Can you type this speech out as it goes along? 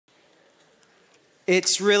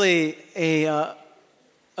It's really a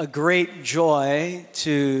great joy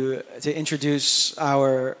to introduce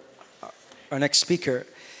our next speaker.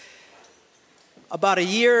 About a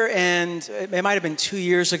year and it might have been 2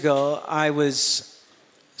 years ago, I was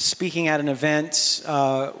speaking at an event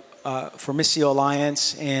for Missio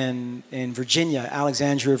Alliance in Virginia,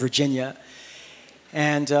 Alexandria, Virginia.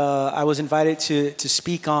 And I was invited to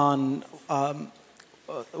speak on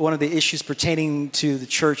one of the issues pertaining to the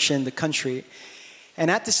church and the country. And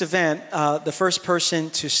at this event, the first person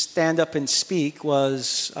to stand up and speak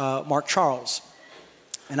was Mark Charles.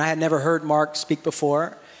 And I had never heard Mark speak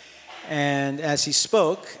before. And as he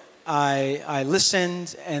spoke, I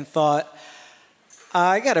listened and thought,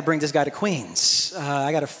 I got to bring this guy to Queens.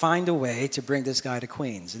 I got to find a way to bring this guy to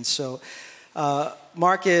Queens. And so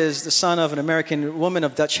Mark is the son of an American woman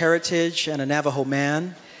of Dutch heritage and a Navajo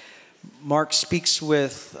man. Mark speaks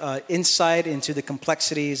with insight into the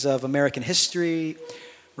complexities of American history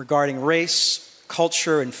regarding race,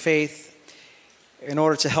 culture, and faith in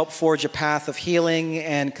order to help forge a path of healing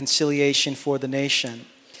and conciliation for the nation.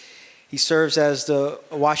 He serves as the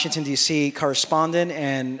Washington, D.C. correspondent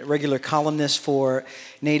and regular columnist for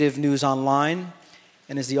Native News Online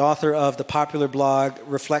and is the author of the popular blog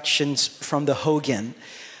Reflections from the Hogan,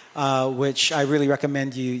 which I really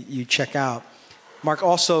recommend you check out. Mark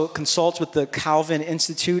also consults with the Calvin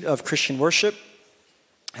Institute of Christian Worship,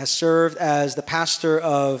 has served as the pastor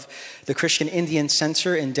of the Christian Indian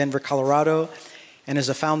Center in Denver, Colorado, and is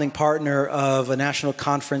a founding partner of a national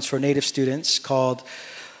conference for Native students called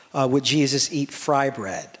Would Jesus Eat Fry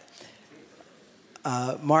Bread?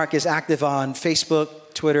 Mark is active on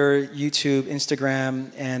Facebook, Twitter, YouTube,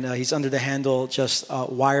 Instagram, and he's under the handle just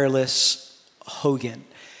Wireless Hogan.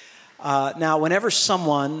 Now, whenever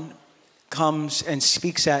someone comes and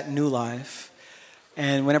speaks at New Life,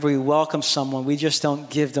 and whenever we welcome someone, we just don't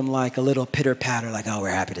give them like a little pitter-patter, like, oh, we're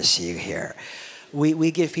happy to see you here.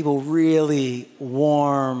 We give people really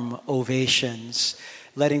warm ovations,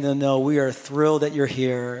 letting them know we are thrilled that you're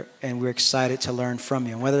here and we're excited to learn from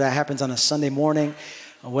you. And whether that happens on a Sunday morning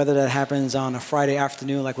or whether that happens on a Friday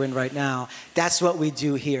afternoon like we're in right now, that's what we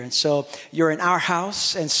do here. And so you're in our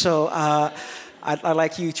house, and so I'd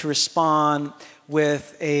like you to respond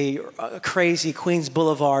with a crazy Queens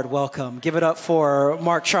Boulevard welcome. Give it up for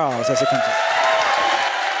Mark Charles as it comes up.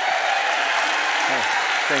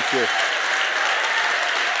 Thank you.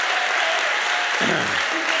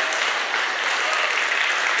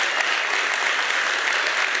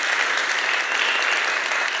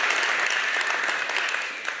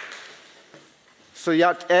 So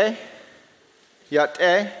yat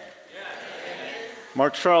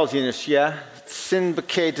Mark Charles Yinish, yeah. Sin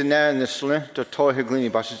bake dena nishle do toy higlini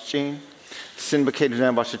bashachin. Sin bake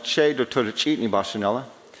dena bashache do torachitni bashanella.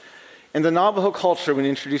 In the Navajo culture, when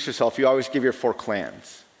you introduce yourself, you always give your 4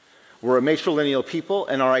 clans. We're a matrilineal people,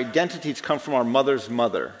 and our identities come from our mother's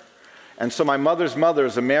mother. And so my mother's mother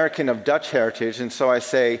is American of Dutch heritage, and so I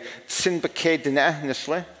say Sin bake dena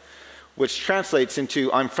nishle, which translates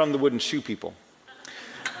into I'm from the wooden shoe people.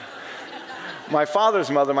 My father's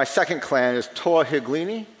mother, my second clan, is Toa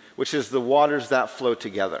Higlini, which is the waters that flow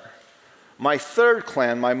together. My third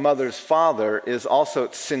clan, my mother's father, is also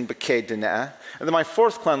Tsinbake Dena. And then my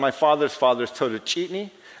fourth clan, my father's father, is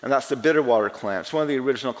Totachitni, and that's the Bitterwater clan. It's one of the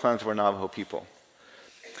original clans of our Navajo people.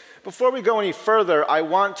 Before we go any further, I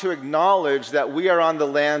want to acknowledge that we are on the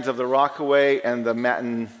lands of the Rockaway and the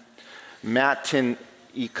Matinikak.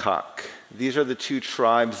 These are the 2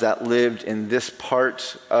 tribes that lived in this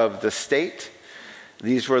part of the state.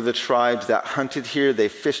 These were the tribes that hunted here, they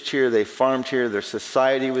fished here, they farmed here, their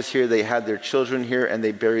society was here, they had their children here, and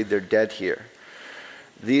they buried their dead here.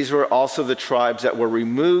 These were also the tribes that were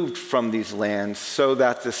removed from these lands so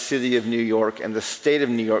that the city of New York and the state of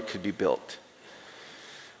New York could be built.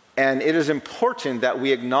 And it is important that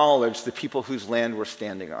we acknowledge the people whose land we're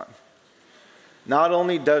standing on. Not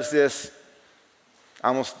only does this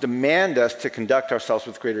almost demand us to conduct ourselves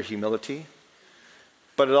with greater humility,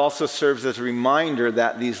 but it also serves as a reminder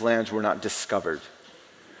that these lands were not discovered.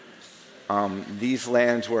 These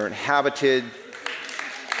lands were inhabited,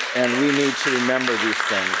 and we need to remember these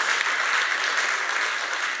things.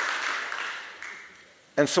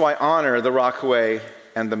 And so I honor the Rockaway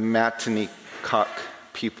and the Matinikak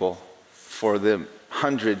people for the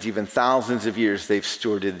hundreds, even thousands of years they've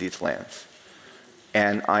stewarded these lands.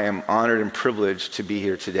 And I am honored and privileged to be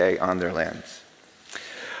here today on their lands.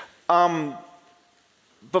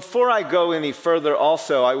 Before I go any further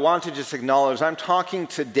also, I want to just acknowledge I'm talking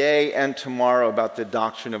today and tomorrow about the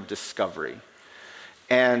doctrine of discovery.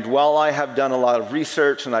 And while I have done a lot of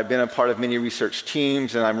research, and I've been a part of many research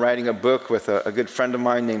teams, and I'm writing a book with a good friend of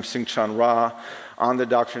mine named Seung-Chan Ra on the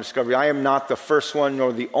Doctrine of Discovery, I am not the first one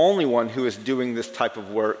nor the only one who is doing this type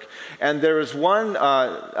of work. And there is one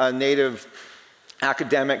native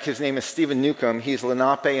academic, his name is Stephen Newcomb. He's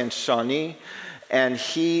Lenape and Shawnee, and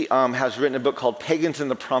he has written a book called Pagans in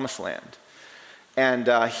the Promised Land. And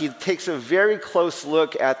he takes a very close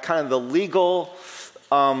look at kind of the legal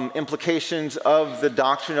implications of the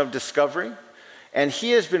Doctrine of Discovery. And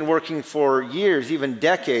he has been working for years, even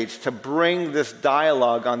decades, to bring this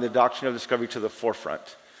dialogue on the Doctrine of Discovery to the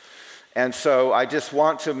forefront. And so I just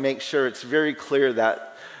want to make sure it's very clear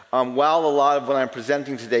that while a lot of what I'm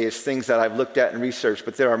presenting today is things that I've looked at and researched,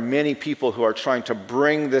 but there are many people who are trying to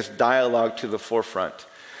bring this dialogue to the forefront.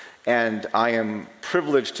 And I am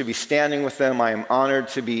privileged to be standing with them. I am honored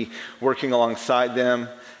to be working alongside them.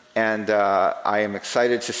 And I am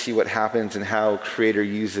excited to see what happens and how Creator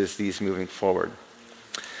uses these moving forward.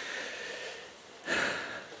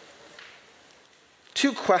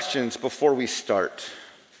 2 questions before we start.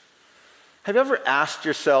 Have you ever asked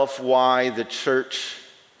yourself why the church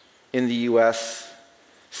in the U.S.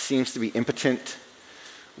 seems to be impotent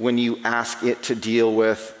when you ask it to deal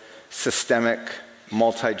with systemic,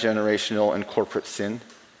 multi-generational, and corporate sin?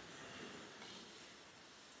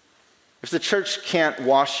 If the church can't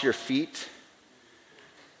wash your feet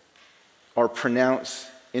or pronounce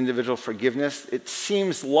individual forgiveness, it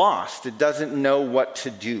seems lost. It doesn't know what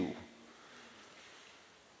to do.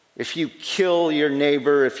 If you kill your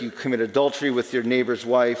neighbor, if you commit adultery with your neighbor's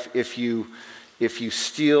wife, if you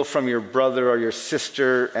steal from your brother or your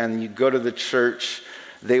sister and you go to the church,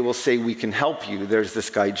 they will say, we can help you. There's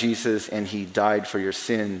this guy Jesus and he died for your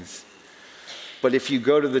sins. But if you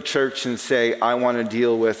go to the church and say, I want to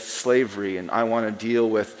deal with slavery and I want to deal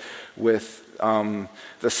with the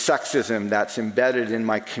sexism that's embedded in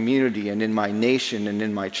my community and in my nation and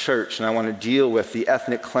in my church, and I want to deal with the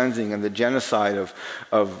ethnic cleansing and the genocide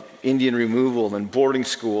of Indian removal and boarding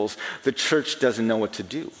schools, the church doesn't know what to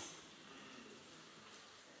do.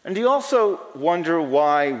 And do you also wonder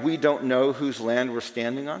why we don't know whose land we're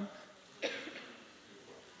standing on?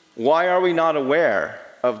 Why are we not aware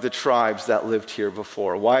of the tribes that lived here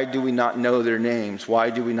before? Why do we not know their names?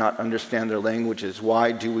 Why do we not understand their languages?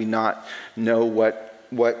 Why do we not know what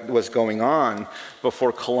was going on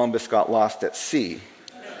before Columbus got lost at sea?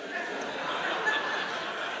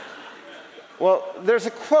 Well, there's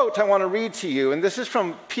a quote I want to read to you, and this is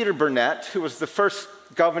from Peter Burnett, who was the first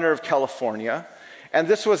governor of California, and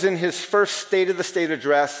this was in his first State of the State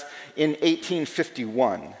address in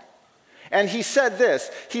 1851. And he said this,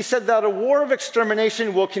 he said that a war of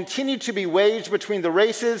extermination will continue to be waged between the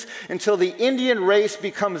races until the Indian race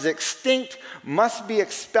becomes extinct, must be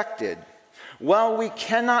expected. While we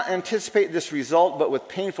cannot anticipate this result, but with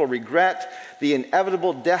painful regret, the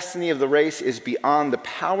inevitable destiny of the race is beyond the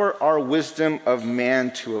power or wisdom of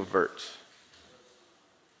man to avert.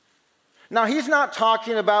 Now, he's not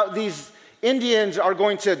talking about these Indians are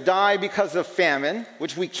going to die because of famine,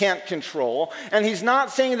 which we can't control. And he's not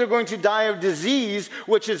saying they're going to die of disease,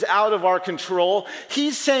 which is out of our control.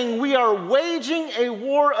 He's saying we are waging a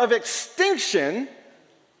war of extinction,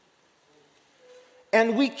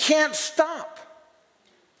 and we can't stop.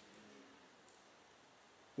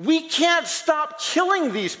 We can't stop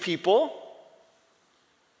killing these people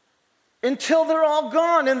until they're all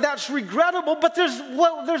gone, and that's regrettable, but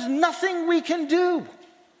there's nothing we can do.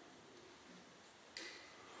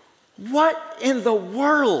 What in the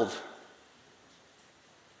world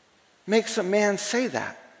makes a man say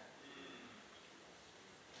that?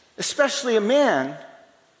 Especially a man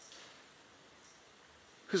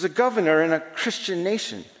who's a governor in a Christian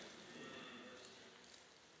nation.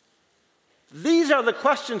 These are the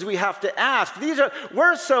questions we have to ask.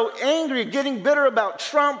 We're so angry, getting bitter about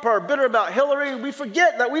Trump or bitter about Hillary, we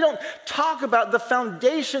forget that we don't talk about the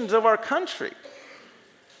foundations of our country.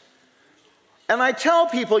 And I tell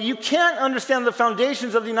people, you can't understand the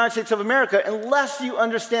foundations of the United States of America unless you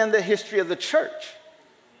understand the history of the church.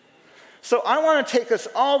 So I want to take us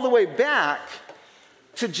all the way back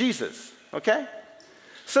to Jesus, okay?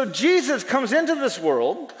 So Jesus comes into this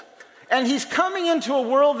world, and he's coming into a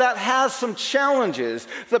world that has some challenges.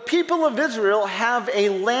 The people of Israel have a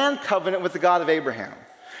land covenant with the God of Abraham.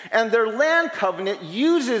 And their land covenant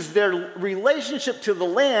uses their relationship to the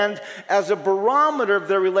land as a barometer of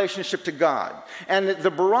their relationship to God. And the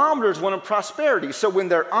barometer is one of prosperity. So when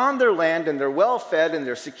they're on their land and they're well fed and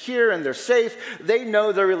they're secure and they're safe, they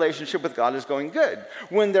know their relationship with God is going good.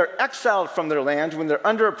 When they're exiled from their land, when they're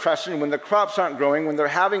under oppression, when their crops aren't growing, when they're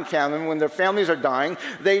having famine, when their families are dying,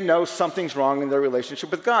 they know something's wrong in their relationship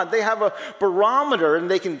with God. They have a barometer, and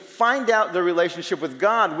they can find out their relationship with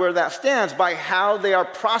God, where that stands, by how they are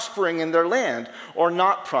prospering in their land or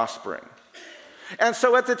not prospering. And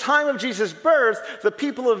so at the time of Jesus' birth, the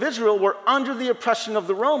people of Israel were under the oppression of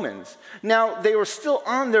the Romans. Now, they were still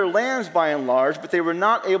on their lands by and large, but they were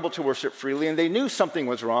not able to worship freely, and they knew something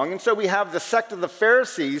was wrong. And so we have the sect of the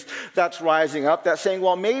Pharisees that's rising up, that's saying,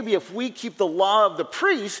 well, maybe if we keep the law of the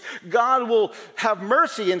priests, God will have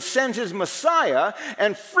mercy and send his Messiah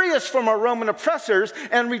and free us from our Roman oppressors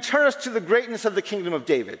and return us to the greatness of the kingdom of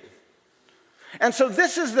David. And so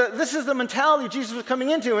this is the mentality Jesus was coming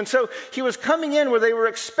into. And so he was coming in where they were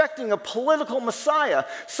expecting a political Messiah,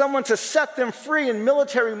 someone to set them free in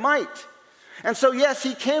military might. And so, yes,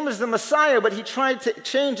 he came as the Messiah, but he tried to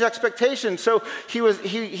change expectations. So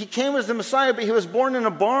he came as the Messiah, but he was born in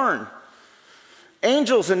a barn.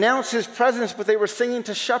 Angels announced his presence, but they were singing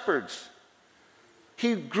to shepherds.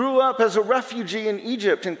 He grew up as a refugee in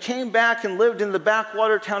Egypt and came back and lived in the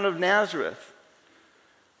backwater town of Nazareth.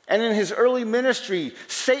 And in his early ministry,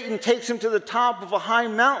 Satan takes him to the top of a high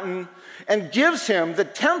mountain and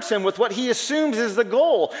tempts him with what he assumes is the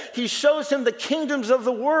goal. He shows him the kingdoms of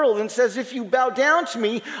the world and says, if you bow down to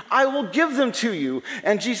me, I will give them to you.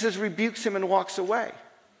 And Jesus rebukes him and walks away.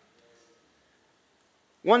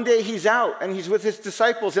 One day he's out and he's with his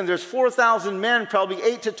disciples, and there's 4,000 men, probably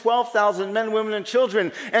 8,000 to 12,000 men, women, and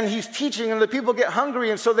children, and he's teaching, and the people get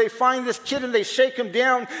hungry, and so they find this kid and they shake him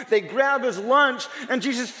down, they grab his lunch, and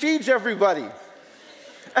Jesus feeds everybody.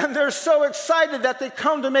 And they're so excited that they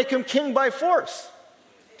come to make him king by force.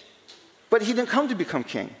 But he didn't come to become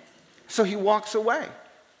king, so he walks away.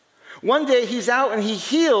 One day he's out and he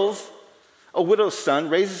heals a widow's son,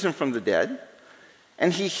 raises him from the dead.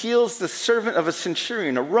 And he heals the servant of a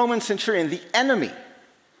centurion, a Roman centurion, the enemy.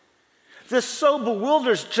 This so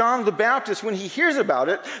bewilders John the Baptist when he hears about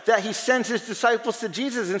it that he sends his disciples to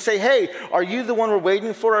Jesus and say, hey, are you the one we're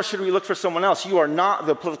waiting for, or should we look for someone else? You are not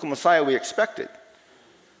the political Messiah we expected.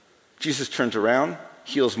 Jesus turns around,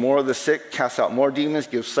 heals more of the sick, casts out more demons,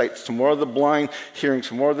 gives sight to more of the blind, hearing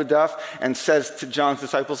to more of the deaf, and says to John's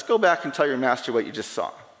disciples, go back and tell your master what you just saw.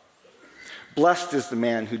 Blessed is the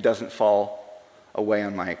man who doesn't fall away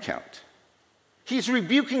on my account. He's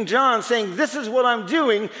rebuking John, saying, this is what I'm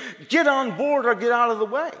doing. Get on board or get out of the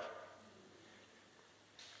way.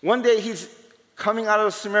 One day he's coming out of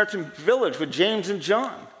a Samaritan village with James and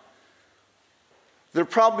John. They're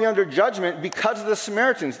probably under judgment because of the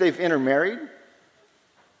Samaritans. They've intermarried.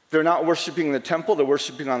 They're not worshiping in the temple. They're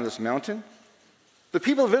worshiping on this mountain. The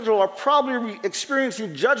people of Israel are probably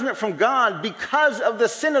experiencing judgment from God because of the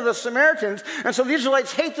sin of the Samaritans. And so the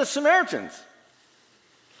Israelites hate the Samaritans.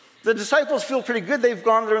 The disciples feel pretty good they've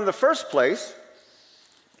gone there in the first place.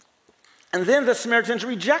 And then the Samaritans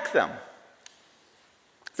reject them.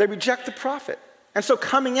 They reject the prophet. And so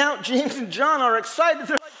coming out, James and John are excited.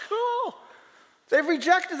 They're like, cool. They've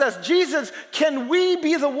rejected us. Jesus, can we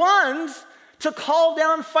be the ones to call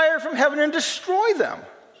down fire from heaven and destroy them?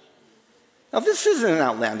 Now, this isn't an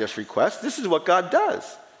outlandish request. This is what God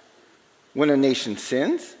does. When a nation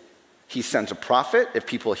sins, he sends a prophet. If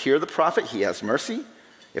people hear the prophet, he has mercy.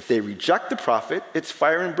 If they reject the prophet, it's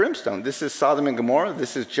fire and brimstone. This is Sodom and Gomorrah.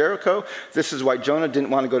 This is Jericho. This is why Jonah didn't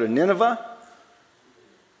want to go to Nineveh.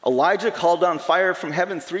 Elijah called down fire from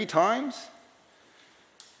heaven 3 times.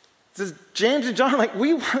 James and John are like,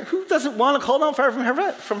 who doesn't want to call down fire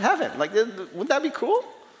from heaven? Like, wouldn't that be cool?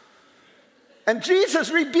 And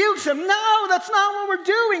Jesus rebukes him. No, that's not what we're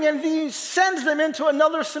doing. And he sends them into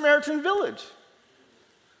another Samaritan village.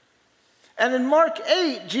 And in Mark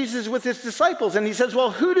 8, Jesus is with his disciples, and he says, well,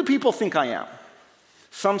 who do people think I am?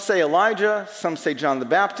 Some say Elijah, some say John the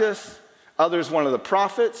Baptist, others one of the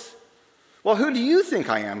prophets. Well, who do you think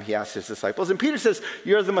I am? He asks his disciples. And Peter says,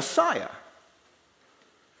 you're the Messiah.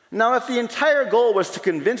 Now, if the entire goal was to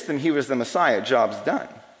convince them he was the Messiah, job's done.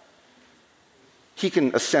 He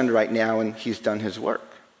can ascend right now, and he's done his work.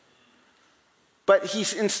 But he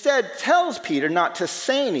instead tells Peter not to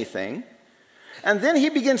say anything. And then he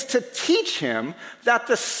begins to teach him that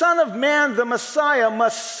the Son of Man, the Messiah,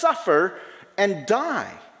 must suffer and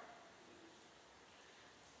die.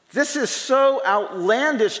 This is so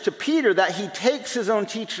outlandish to Peter that he takes his own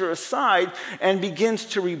teacher aside and begins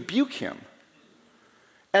to rebuke him.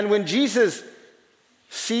 And when Jesus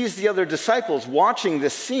sees the other disciples watching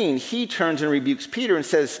this scene, he turns and rebukes Peter and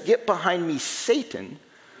says, "Get behind me, Satan.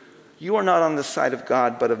 You are not on the side of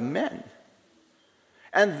God, but of men."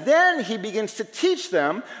 And then he begins to teach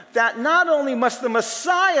them that not only must the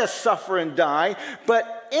Messiah suffer and die,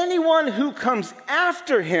 but anyone who comes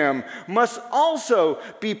after him must also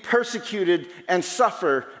be persecuted and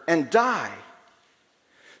suffer and die.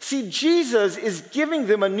 See, Jesus is giving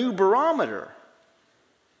them a new barometer.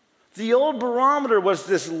 The old barometer was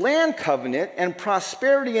this land covenant, and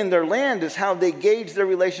prosperity in their land is how they gauge their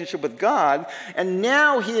relationship with God. And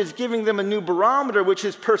now he is giving them a new barometer, which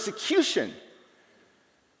is persecution.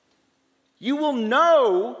 You will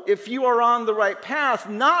know if you are on the right path,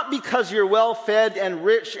 not because you're well-fed and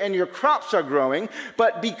rich and your crops are growing,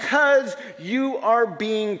 but because you are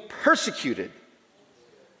being persecuted.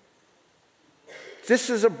 This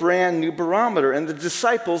is a brand new barometer, and the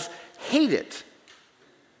disciples hate it.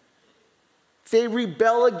 They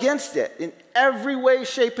rebel against it in every way,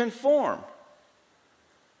 shape, and form.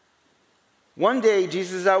 One day,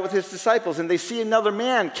 Jesus is out with his disciples, and they see another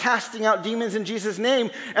man casting out demons in Jesus' name,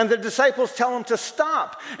 and the disciples tell him to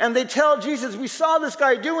stop. And they tell Jesus, "We saw this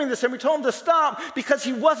guy doing this, and we told him to stop because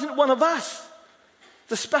he wasn't one of us,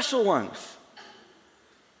 the special ones."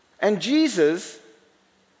 And Jesus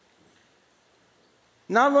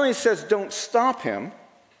not only says, "Don't stop him,"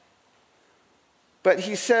 but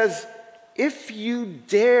he says, "If you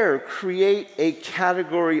dare create a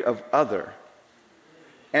category of other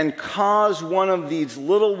and cause one of these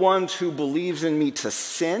little ones who believes in me to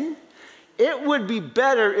sin, it would be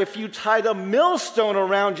better if you tied a millstone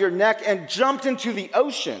around your neck and jumped into the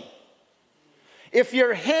ocean. If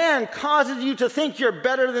your hand causes you to think you're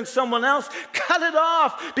better than someone else, cut it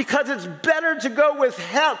off, because it's better to go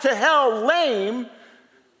to hell lame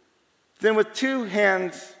than with two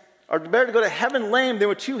hands, or better to go to heaven lame than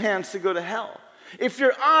with two hands to go to hell. If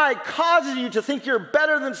your eye causes you to think you're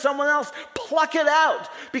better than someone else, pluck it out,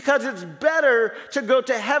 because it's better to go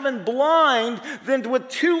to heaven blind than with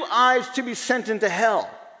two eyes to be sent into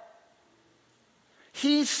hell."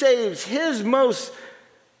 He saves his most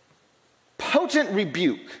potent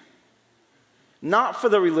rebuke, not for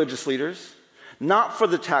the religious leaders, not for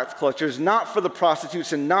the tax collectors, not for the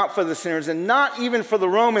prostitutes, and not for the sinners, and not even for the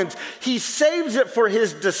Romans. He saves it for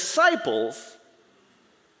his disciples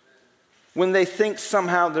when they think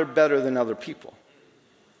somehow they're better than other people.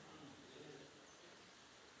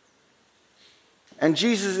 And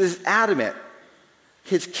Jesus is adamant.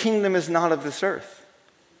 His kingdom is not of this earth.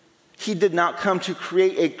 He did not come to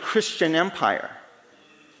create a Christian empire.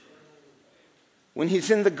 When he's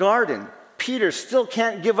in the garden, Peter still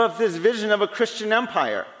can't give up this vision of a Christian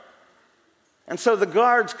empire. And so the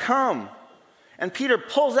guards come, and Peter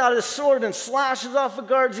pulls out his sword and slashes off a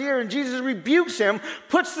guard's ear, and Jesus rebukes him,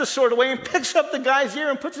 puts the sword away, and picks up the guy's ear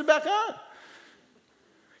and puts it back on.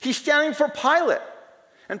 He's standing for Pilate,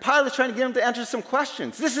 and Pilate's trying to get him to answer some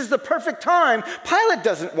questions. This is the perfect time. Pilate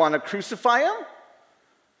doesn't want to crucify him.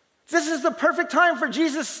 This is the perfect time for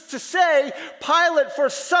Jesus to say, "Pilate, for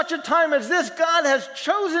such a time as this, God has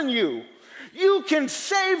chosen you. You can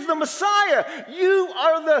save the Messiah. You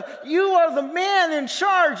are the man in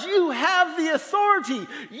charge. You have the authority.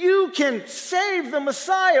 You can save the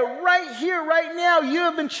Messiah right here, right now. You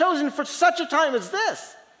have been chosen for such a time as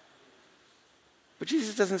this." But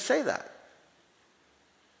Jesus doesn't say that.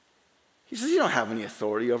 He says, "You don't have any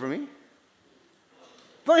authority over me.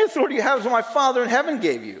 The only authority you have is what my Father in heaven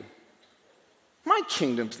gave you. My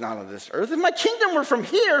kingdom's not of this earth. If my kingdom were from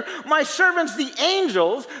here, my servants, the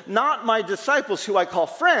angels, not my disciples who I call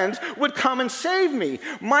friends, would come and save me.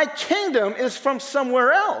 My kingdom is from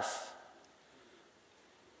somewhere else."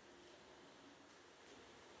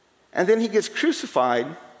 And then he gets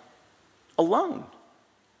crucified alone,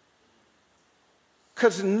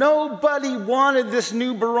 because nobody wanted this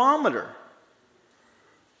new barometer.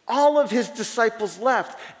 All of his disciples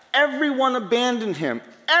left. Everyone abandoned him.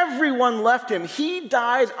 Everyone left him. He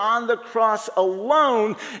died on the cross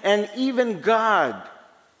alone, and even God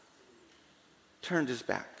turned his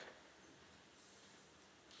back.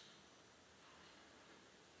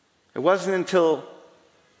 It wasn't until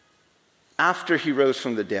after he rose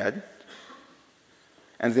from the dead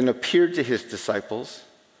and then appeared to his disciples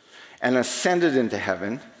and ascended into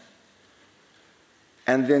heaven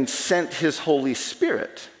and then sent his Holy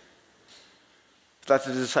Spirit that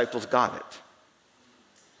the disciples got it.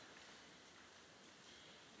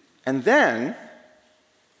 And then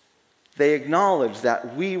they acknowledged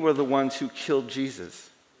that we were the ones who killed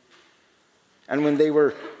Jesus. And when they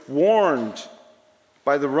were warned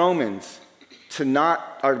by the Romans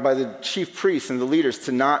or by the chief priests and the leaders,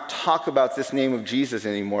 to not talk about this name of Jesus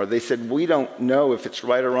anymore. They said, we don't know if it's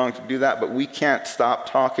right or wrong to do that, but we can't stop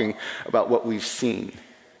talking about what we've seen.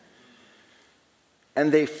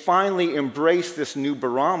 And they finally embrace this new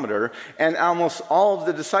barometer, and almost all of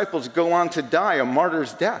the disciples go on to die a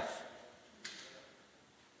martyr's death.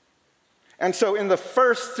 And so in the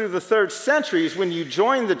 1st through the 3rd centuries, when you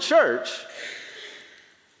join the church,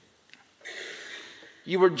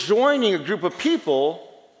 you were joining a group of people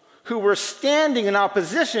who were standing in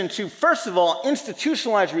opposition to, first of all,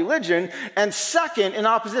 institutionalized religion, and second, in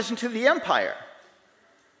opposition to the empire.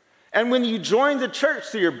 And when you joined the church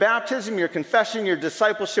through your baptism, your confession, your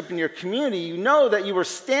discipleship, and your community, you know that you were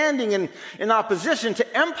standing in opposition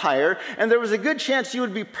to empire, and there was a good chance you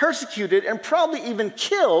would be persecuted and probably even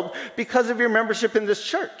killed because of your membership in this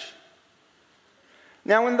church.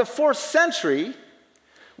 Now, in the 4th century,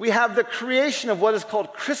 we have the creation of what is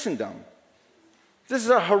called Christendom. This is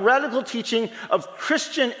a heretical teaching of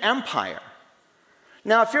Christian empire.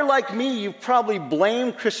 Now, if you're like me, you've probably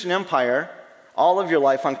blamed Christian empire all of your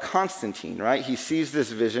life on Constantine, right? He sees this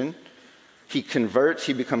vision, he converts,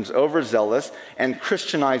 he becomes overzealous, and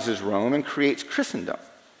Christianizes Rome and creates Christendom.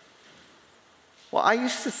 Well, I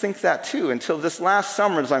used to think that too, until this last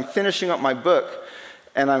summer as I'm finishing up my book,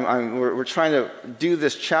 and we're trying to do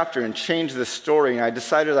this chapter and change this story, and I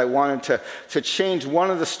decided I wanted to change one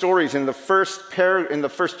of the stories in the first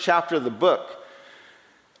chapter of the book.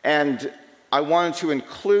 And I wanted to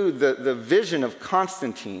include the vision of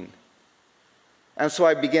Constantine. And so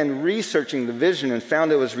I began researching the vision and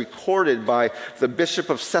found it was recorded by the bishop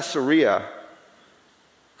of Caesarea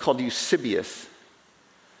called Eusebius,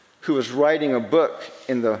 who was writing a book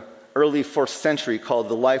in the early 4th century called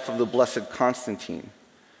The Life of the Blessed Constantine.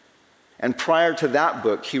 And prior to that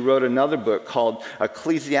book, he wrote another book called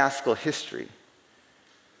Ecclesiastical History.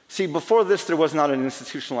 See, before this, there was not an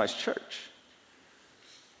institutionalized church.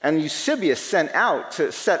 And Eusebius set out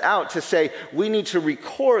to say, we need to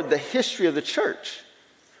record the history of the church.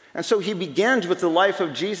 And so he begins with the life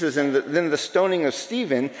of Jesus and then the stoning of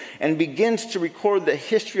Stephen, and begins to record the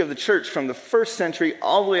history of the church from the 1st century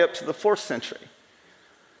all the way up to the 4th century.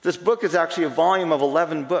 This book is actually a volume of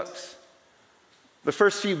 11 books. The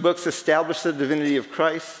first few books establish the divinity of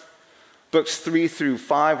Christ. Books 3 through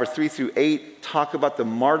 5 or 3 through 8 talk about the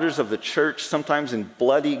martyrs of the church, sometimes in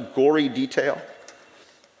bloody, gory detail.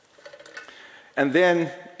 And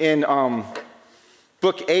then in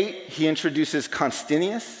book 8, he introduces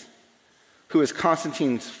Constantinius, who is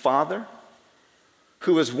Constantine's father,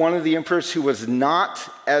 who was one of the emperors who was not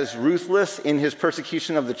as ruthless in his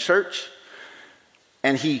persecution of the church.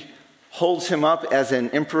 And he holds him up as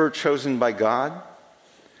an emperor chosen by God.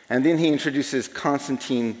 And then he introduces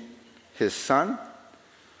Constantine, his son.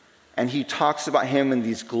 And he talks about him in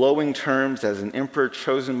these glowing terms as an emperor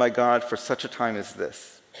chosen by God for such a time as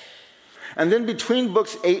this. And then between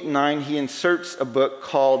books 8 and 9, he inserts a book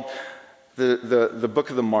called the Book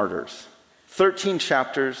of the Martyrs. 13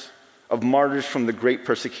 chapters of martyrs from the Great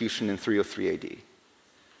Persecution in 303 AD.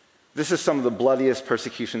 This is some of the bloodiest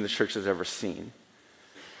persecution the church has ever seen.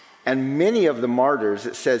 And many of the martyrs,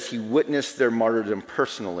 it says he witnessed their martyrdom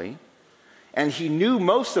personally. And he knew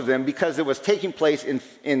most of them because it was taking place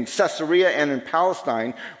in Caesarea and in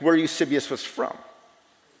Palestine, where Eusebius was from.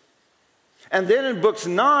 And then in books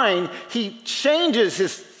 9, he changes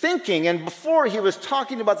his thinking. And before, he was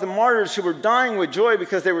talking about the martyrs who were dying with joy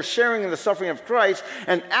because they were sharing in the suffering of Christ.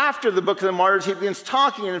 And after the book of the martyrs, he begins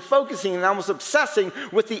talking and focusing and almost obsessing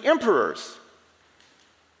with the emperors.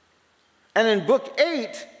 And in book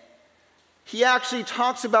 8, he actually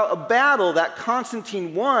talks about a battle that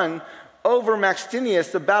Constantine won over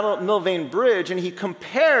Maxentius, the battle at Milvain Bridge, and he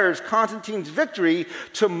compares Constantine's victory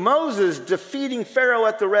to Moses defeating Pharaoh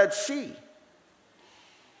at the Red Sea.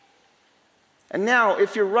 And now,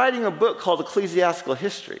 if you're writing a book called Ecclesiastical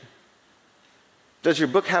History, does your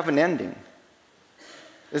book have an ending?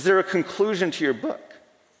 Is there a conclusion to your book?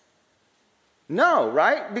 No,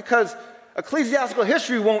 right? Because ecclesiastical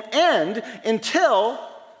history won't end until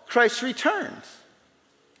Christ returns.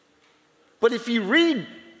 But if you read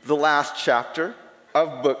the last chapter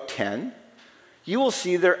of book 10, you will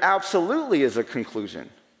see there absolutely is a conclusion.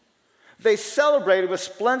 They celebrated with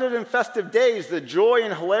splendid and festive days the joy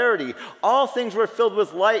and hilarity. All things were filled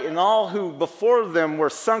with light, and all who before them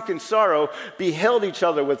were sunk in sorrow beheld each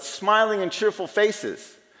other with smiling and cheerful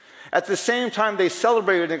faces. At the same time, they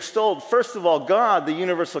celebrated and extolled, first of all, God, the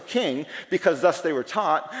universal King, because thus they were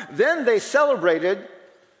taught. Then they celebrated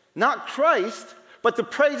not Christ, but the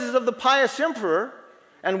praises of the pious emperor,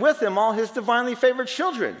 and with him all his divinely favored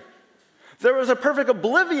children. There was a perfect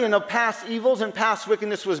oblivion of past evils, and past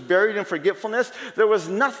wickedness was buried in forgetfulness. There was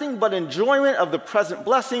nothing but enjoyment of the present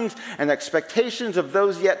blessings and expectations of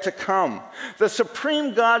those yet to come. The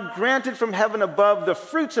supreme God granted from heaven above the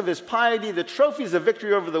fruits of his piety, the trophies of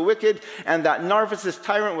victory over the wicked, and that Narcissus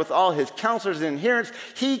tyrant with all his counselors and adherents,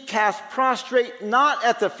 he cast prostrate not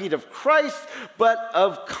at the feet of Christ, but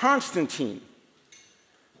of Constantine.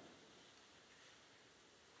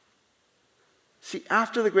 See,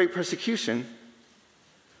 after the great persecution,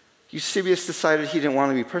 Eusebius decided he didn't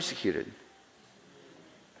want to be persecuted.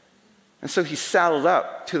 And so he saddled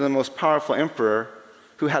up to the most powerful emperor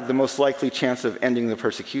who had the most likely chance of ending the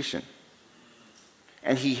persecution.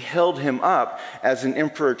 And he held him up as an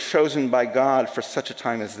emperor chosen by God for such a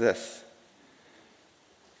time as this.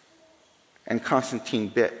 And Constantine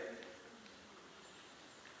bit.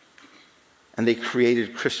 And they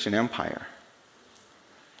created Christian empire.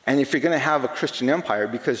 And if you're going to have a Christian empire,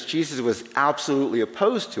 because Jesus was absolutely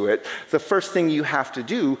opposed to it, the first thing you have to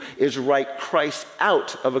do is write Christ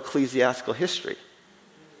out of ecclesiastical history,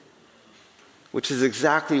 which is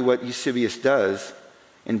exactly what Eusebius does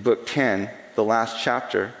in Book 10, the last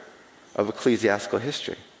chapter of ecclesiastical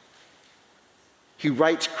history. He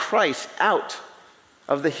writes Christ out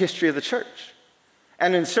of the history of the church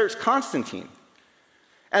and inserts Constantine.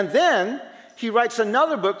 And then he writes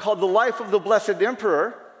another book called The Life of the Blessed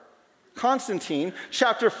Emperor Constantine.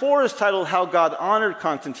 Chapter 4 is titled How God Honored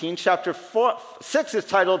Constantine. Chapter 6 is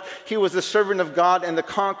titled He was the Servant of God and the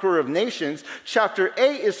Conqueror of Nations. Chapter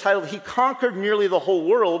 8 is titled He Conquered Nearly the Whole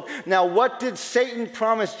World. Now, what did Satan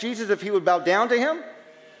promise Jesus if he would bow down to him?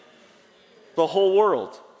 The whole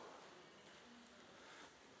world.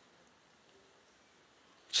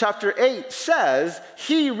 Chapter 8 says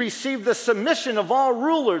he received the submission of all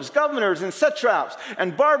rulers, governors, and satraps,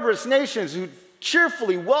 and barbarous nations who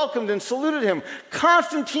cheerfully welcomed and saluted him.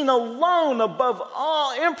 Constantine alone, above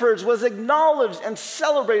all emperors, was acknowledged and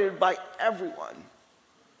celebrated by everyone.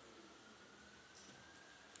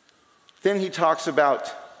 Then he talks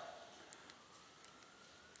about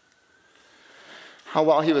how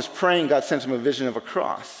while he was praying, God sent him a vision of a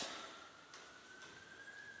cross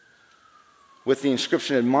with the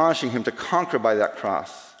inscription admonishing him to conquer by that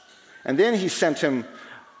cross. And then he sent him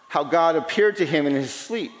how God appeared to him in his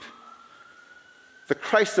sleep, the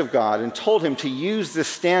Christ of God, and told him to use this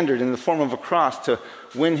standard in the form of a cross to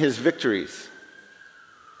win his victories.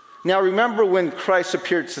 Now remember when Christ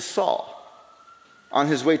appeared to Saul on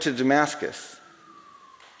his way to Damascus,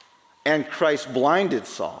 and Christ blinded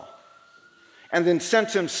Saul, and then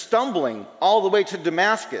sent him stumbling all the way to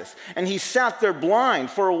Damascus, and he sat there blind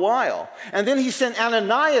for a while. And then he sent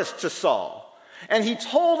Ananias to Saul, and he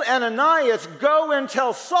told Ananias, go and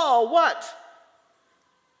tell Saul what?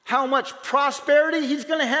 How much prosperity he's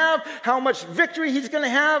going to have, how much victory he's going to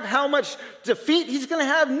have, how much defeat he's going to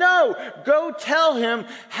have. No, go tell him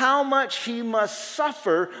how much he must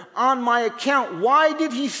suffer on my account. Why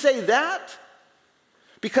did he say that?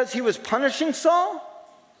 Because he was punishing Saul?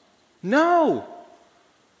 No,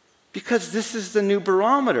 because this is the new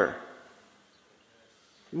barometer.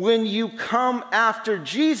 When you come after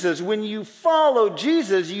Jesus, when you follow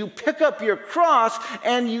Jesus, you pick up your cross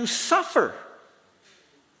and you suffer.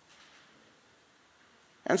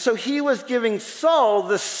 And so he was giving Saul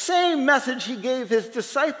the same message he gave his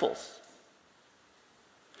disciples.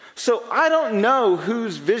 So I don't know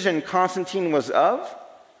whose vision Constantine was of,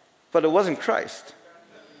 but it wasn't Christ.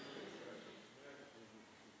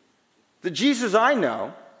 The Jesus I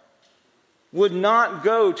know would not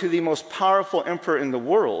go to the most powerful emperor in the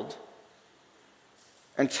world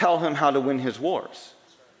and tell him how to win his wars.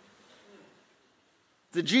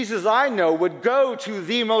 The Jesus I know would go to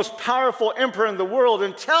the most powerful emperor in the world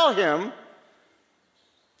and tell him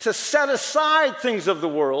to set aside things of the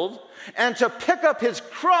world and to pick up his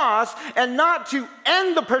cross, and not to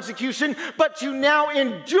end the persecution, but to now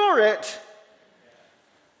endure it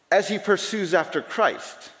as he pursues after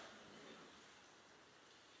Christ.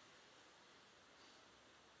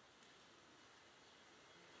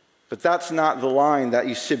 But that's not the line that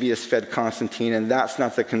Eusebius fed Constantine, and that's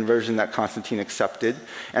not the conversion that Constantine accepted.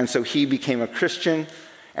 And so he became a Christian,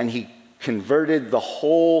 and he converted the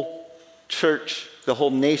whole church, the whole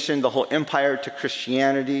nation, the whole empire to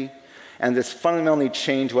Christianity, and this fundamentally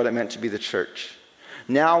changed what it meant to be the church.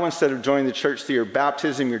 Now, instead of joining the church through your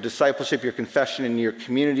baptism, your discipleship, your confession, and your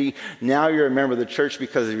community, now you're a member of the church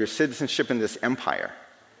because of your citizenship in this empire.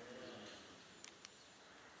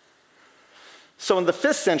 So in the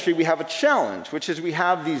 5th century, we have a challenge, which is we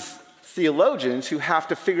have these theologians who have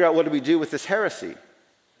to figure out, what do we do with this heresy?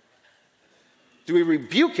 Do we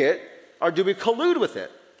rebuke it, or do we collude with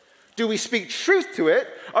it? Do we speak truth to it,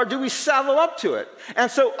 or do we saddle up to it? And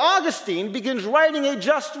so Augustine begins writing a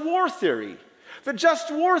just war theory. The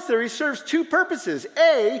just war theory serves two purposes.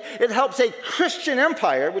 A, it helps a Christian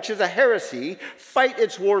empire, which is a heresy, fight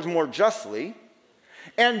its wars more justly.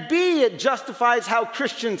 And B, it justifies how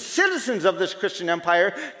Christian citizens of this Christian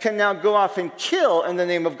empire can now go off and kill in the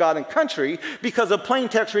name of God and country, because a plain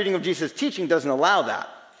text reading of Jesus' teaching doesn't allow that.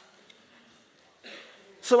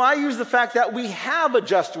 So I use the fact that we have a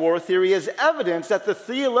just war theory as evidence that the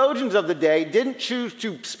theologians of the day didn't choose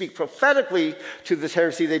to speak prophetically to this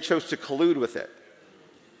heresy, they chose to collude with it.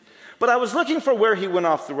 But I was looking for where he went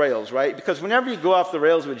off the rails, right? Because whenever you go off the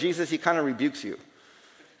rails with Jesus, he kind of rebukes you.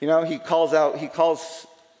 You know, he calls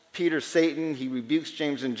Peter Satan, he rebukes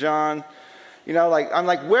James and John. You know, I'm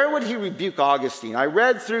like, where would he rebuke Augustine? I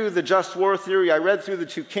read through the just war theory, I read through the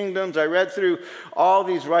two kingdoms, I read through all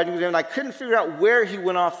these writings, and I couldn't figure out where he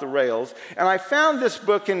went off the rails. And I found this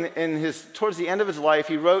book towards the end of his life.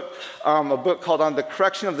 He wrote a book called On the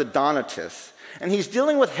Correction of the Donatists. And he's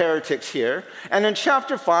dealing with heretics here. And in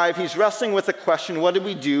chapter 5, he's wrestling with the question, what do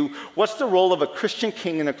we do? What's the role of a Christian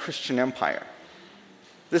king in a Christian empire?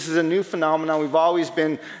 This is a new phenomenon. We've always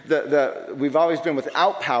been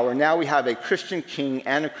without power. Now we have a Christian king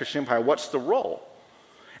and a Christian empire. What's the role?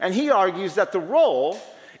 And he argues that the role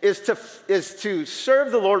is to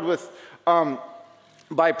serve the Lord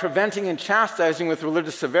by preventing and chastising with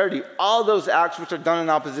religious severity all those acts which are done in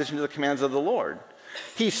opposition to the commands of the Lord.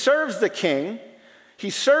 He serves the king. He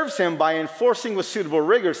serves him by enforcing with suitable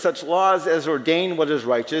rigor such laws as ordain what is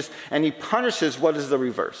righteous, and he punishes what is the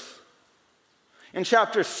reverse. In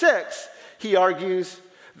chapter 6, he argues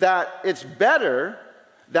that it's better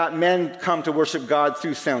that men come to worship God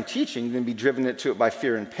through sound teaching than be driven to it by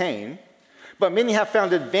fear and pain. But many have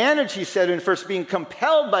found advantage, he said, in first being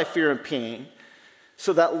compelled by fear and pain,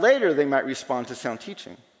 so that later they might respond to sound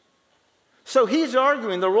teaching. So he's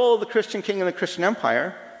arguing the role of the Christian king in the Christian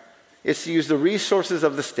empire is to use the resources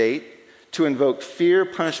of the state to invoke fear,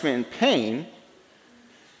 punishment, and pain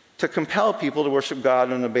to compel people to worship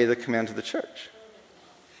God and obey the commands of the church.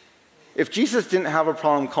 If Jesus didn't have a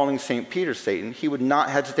problem calling St. Peter Satan, he would not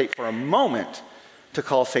hesitate for a moment to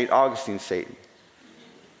call St. Augustine Satan.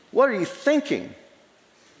 What are you thinking?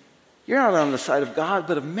 You're not on the side of God,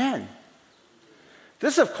 but of men.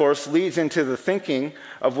 This, of course, leads into the thinking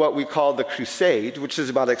of what we call the Crusade, which is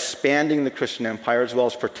about expanding the Christian empire as well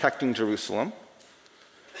as protecting Jerusalem.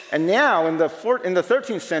 And now, in the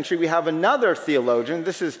 13th century, we have another theologian.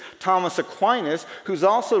 This is Thomas Aquinas, who's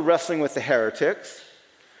also wrestling with the heretics.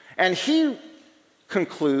 And he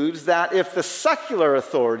concludes that if the secular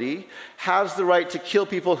authority has the right to kill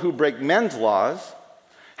people who break men's laws,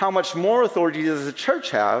 how much more authority does the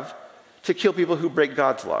church have to kill people who break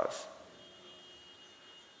God's laws?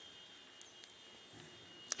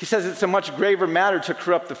 He says it's a much graver matter to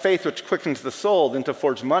corrupt the faith which quickens the soul than to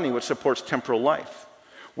forge money which supports temporal life.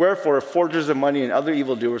 Wherefore, if forgers of money and other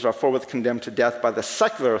evildoers are forthwith condemned to death by the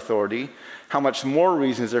secular authority, how much more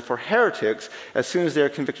reason is there for heretics, as soon as they are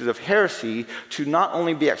convicted of heresy, to not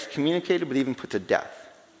only be excommunicated, but even put to death?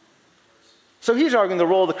 So he's arguing the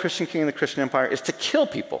role of the Christian king in the Christian empire is to kill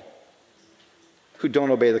people who don't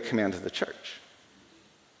obey the commands of the church.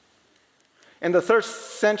 In the 3rd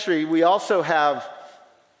century, we also have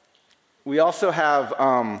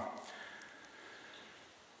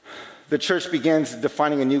the church begins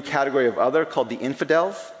defining a new category of other called the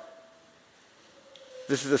infidels.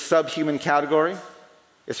 This is a subhuman category.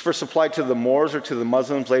 It's first applied to the Moors or to the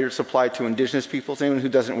Muslims, later it's applied to indigenous peoples, anyone who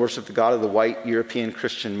doesn't worship the God of the white European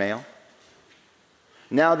Christian male.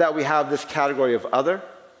 Now that we have this category of other,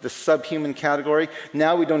 the subhuman category,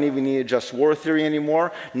 now we don't even need a just war theory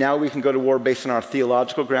anymore. Now we can go to war based on our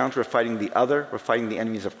theological grounds. We're fighting the other. We're fighting the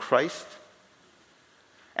enemies of Christ.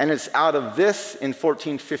 And it's out of this, in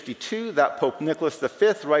 1452, that Pope Nicholas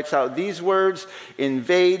V writes out these words: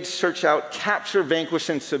 invade, search out, capture, vanquish,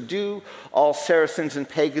 and subdue all Saracens and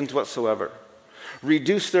pagans whatsoever.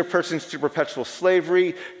 Reduce their persons to perpetual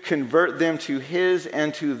slavery, convert them to his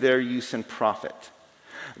and to their use and profit.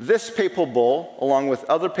 This papal bull, along with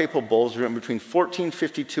other papal bulls written between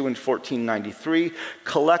 1452 and 1493,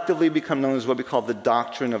 collectively become known as what we call the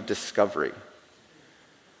Doctrine of Discovery.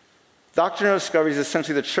 Doctrine of Discovery is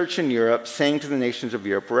essentially the church in Europe saying to the nations of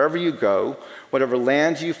Europe, wherever you go, whatever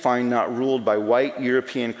lands you find not ruled by white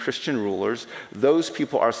European Christian rulers, those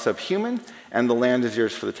people are subhuman and the land is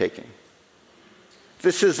yours for the taking.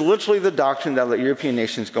 This is literally the doctrine that let European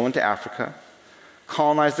nations go into Africa,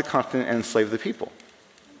 colonize the continent, and enslave the people.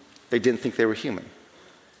 They didn't think they were human.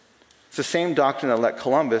 It's the same doctrine that let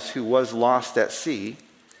Columbus, who was lost at sea,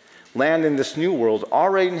 land in this new world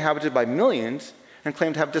already inhabited by millions, and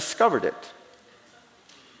claim to have discovered it.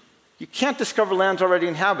 You can't discover lands already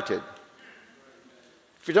inhabited.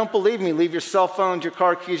 If you don't believe me, leave your cell phones, your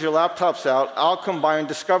car keys, your laptops out. I'll come by and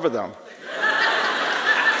discover them.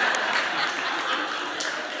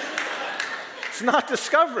 It's not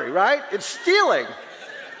discovery, right? It's stealing.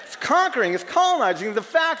 It's conquering. It's colonizing. The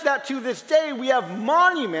fact that to this day we have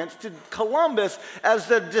monuments to Columbus as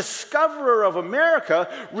the discoverer of America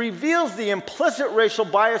reveals the implicit racial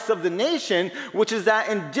bias of the nation, which is that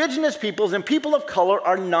indigenous peoples and people of color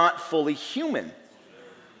are not fully human.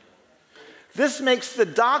 This makes the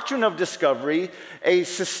doctrine of discovery a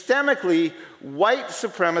systemically white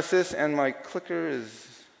supremacist, and my clicker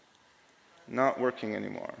is not working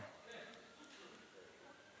anymore.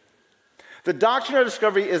 The doctrine of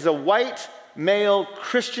discovery is a white, male,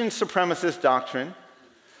 Christian supremacist doctrine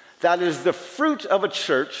that is the fruit of a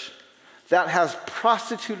church that has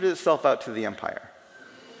prostituted itself out to the empire.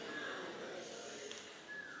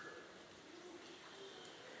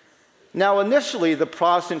 Now, initially, the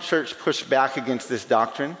Protestant church pushed back against this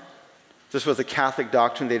doctrine. This was a Catholic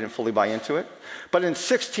doctrine. They didn't fully buy into it. But in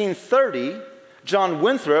 1630, John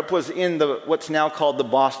Winthrop was in what's now called the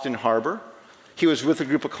Boston Harbor. He was with a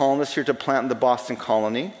group of colonists here to plant the Boston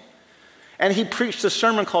colony. And he preached a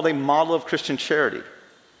sermon called A Model of Christian Charity.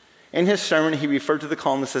 In his sermon, he referred to the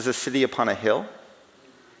colonists as a city upon a hill.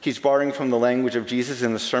 He's borrowing from the language of Jesus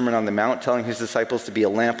in the Sermon on the Mount, telling his disciples to be a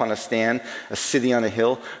lamp on a stand, a city on a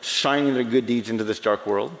hill, shining their good deeds into this dark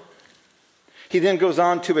world. He then goes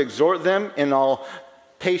on to exhort them in all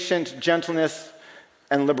patience, gentleness,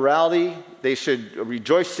 and liberality. They should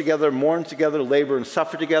rejoice together, mourn together, labor and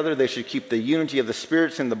suffer together. They should keep the unity of the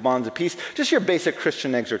spirits and the bonds of peace. Just your basic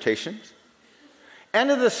Christian exhortations. End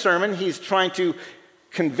of the sermon, he's trying to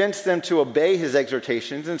convince them to obey his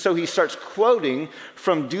exhortations, and so he starts quoting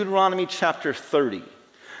from Deuteronomy chapter 30.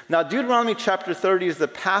 Now, Deuteronomy chapter 30 is the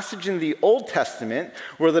passage in the Old Testament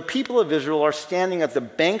where the people of Israel are standing at the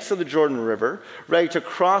banks of the Jordan River, ready to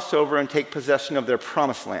cross over and take possession of their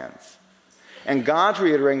promised lands. And God's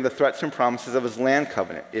reiterating the threats and promises of his land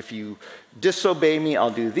covenant. If you disobey me,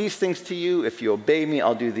 I'll do these things to you. If you obey me,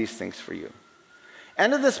 I'll do these things for you.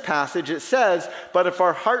 End of this passage, it says, but if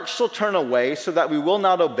our hearts shall turn away so that we will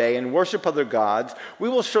not obey and worship other gods, we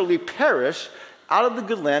will surely perish out of the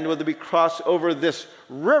good land whether we cross over this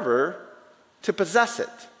river to possess it.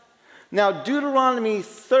 Now, Deuteronomy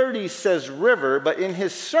 30 says river, but in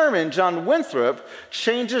his sermon, John Winthrop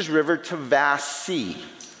changes river to vast sea.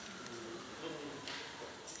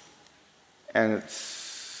 And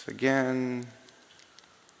it's, again,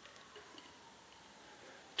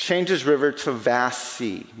 changes river to vast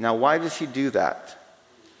sea. Now, why does he do that?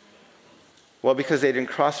 Well, because they didn't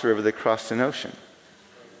cross the river, they crossed an ocean.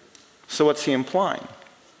 So what's he implying?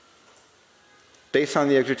 Based on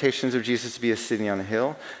the exhortations of Jesus to be a city on a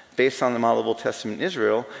hill, based on the model of Old Testament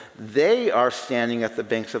Israel, they are standing at the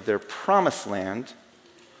banks of their promised land,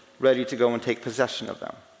 ready to go and take possession of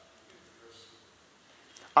them.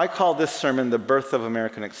 I call this sermon the birth of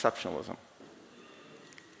American exceptionalism.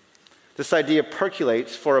 This idea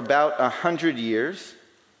percolates for about 100 years.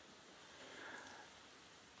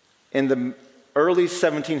 In the early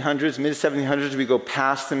 1700s, mid-1700s, we go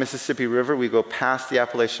past the Mississippi River, we go past the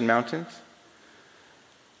Appalachian Mountains.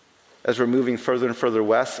 As we're moving further and further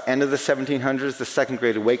west, end of the 1700s, the Second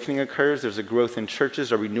Great Awakening occurs. There's a growth in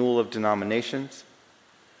churches, a renewal of denominations.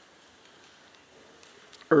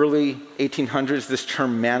 Early 1800s, this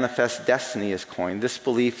term manifest destiny is coined. This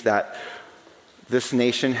belief that this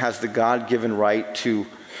nation has the God-given right to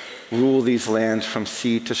rule these lands from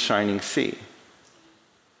sea to shining sea.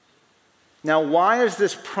 Now, why is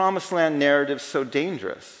this promised land narrative so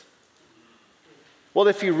dangerous? Well,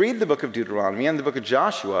 if you read the book of Deuteronomy and the book of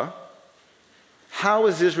Joshua, how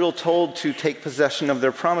is Israel told to take possession of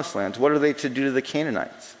their promised lands? What are they to do to the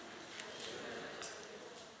Canaanites?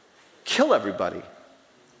 Kill everybody.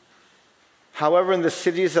 However, in the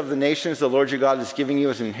cities of the nations the Lord your God is giving you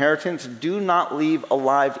as an inheritance, do not leave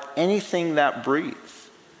alive anything that breathes.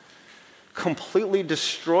 Completely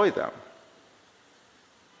destroy them.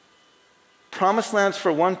 Promised lands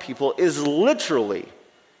for one people is literally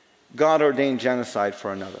God-ordained genocide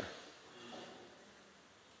for another.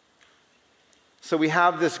 So we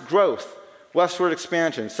have this growth, westward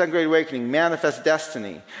expansion, Second Great Awakening, manifest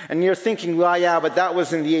destiny. And you're thinking, well, yeah, but that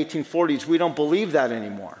was in the 1840s. We don't believe that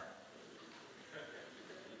anymore.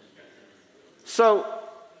 So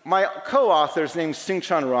my co-author is named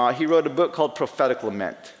Sing-Chan Ra. He wrote a book called Prophetic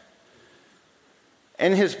Lament.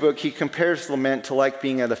 In his book, he compares lament to like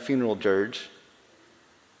being at a funeral dirge.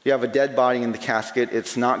 You have a dead body in the casket.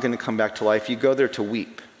 It's not going to come back to life. You go there to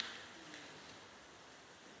weep.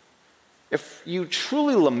 If you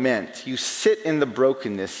truly lament, you sit in the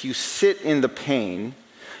brokenness, you sit in the pain,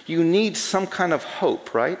 you need some kind of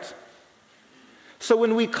hope, right? So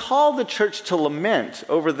when we call the church to lament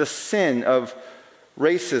over the sin of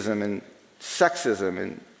racism and sexism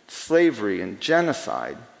and slavery and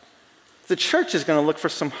genocide, the church is going to look for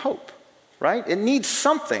some hope, right? It needs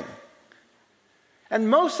something. And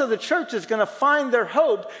most of the church is going to find their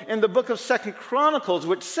hope in the book of 2 Chronicles,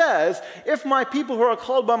 which says, if my people who are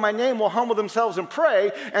called by my name will humble themselves and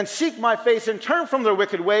pray and seek my face and turn from their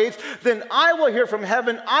wicked ways, then I will hear from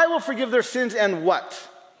heaven, I will forgive their sins, and what?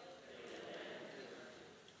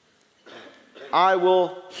 I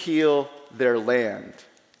will heal their land.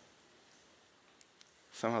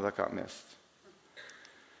 Somehow that got missed.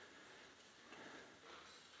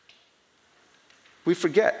 We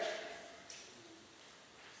forget.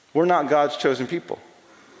 We're not God's chosen people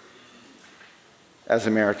as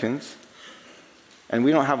Americans, and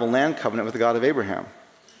we don't have a land covenant with the God of Abraham.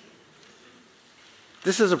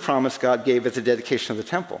 This is a promise God gave at the dedication of the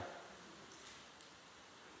temple.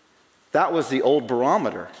 That was the old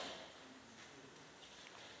barometer.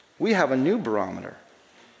 We have a new barometer.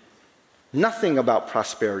 Nothing about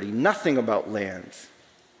prosperity, nothing about lands.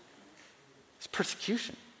 It's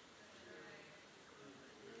persecution.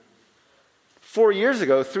 3 years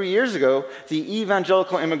ago, the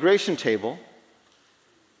Evangelical Immigration Table,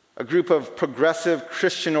 a group of progressive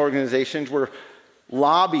Christian organizations, were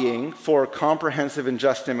lobbying for comprehensive and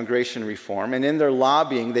just immigration reform. And in their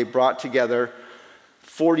lobbying, they brought together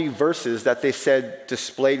 40 verses that they said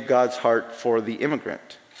displayed God's heart for the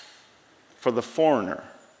immigrant, for the foreigner.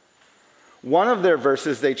 One of their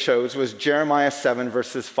verses they chose was Jeremiah 7,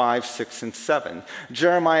 verses 5, 6, and 7.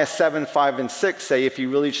 Jeremiah 7, 5, and 6 say, if you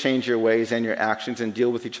really change your ways and your actions and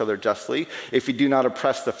deal with each other justly, if you do not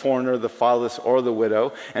oppress the foreigner, the fatherless, or the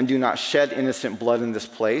widow, and do not shed innocent blood in this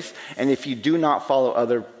place, and if you do not follow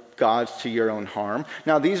other gods to your own harm.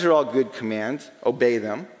 Now, these are all good commands. Obey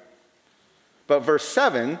them. But verse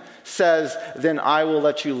 7 says, then I will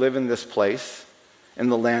let you live in this place, in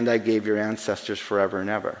the land I gave your ancestors forever and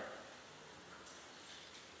ever.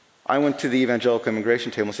 I went to the Evangelical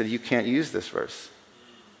Immigration Table and said, you can't use this verse.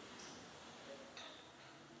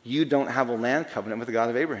 You don't have a land covenant with the God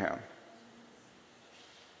of Abraham.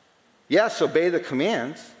 Yes, obey the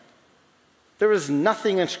commands. There is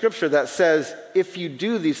nothing in Scripture that says, if you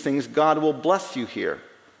do these things, God will bless you here.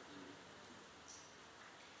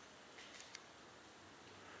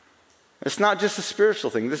 It's not just a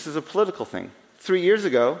spiritual thing. This is a political thing. 3 years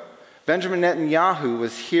ago, Benjamin Netanyahu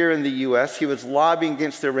was here in the U.S. He was lobbying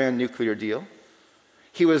against the Iran nuclear deal.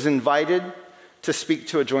 He was invited to speak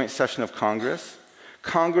to a joint session of Congress.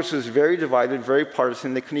 Congress was very divided, very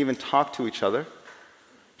partisan. They couldn't even talk to each other.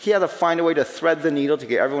 He had to find a way to thread the needle to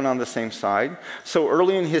get everyone on the same side. So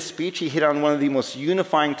early in his speech, he hit on one of the most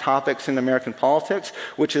unifying topics in American politics,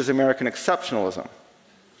 which is American exceptionalism.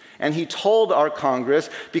 And he told our Congress,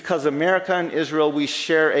 because America and Israel, we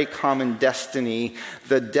share a common destiny,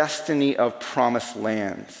 the destiny of promised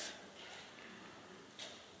lands.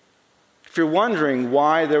 If you're wondering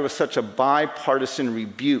why there was such a bipartisan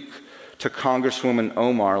rebuke to Congresswoman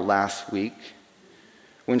Omar last week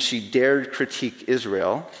when she dared critique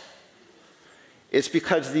Israel, it's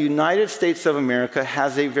because the United States of America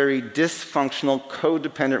has a very dysfunctional,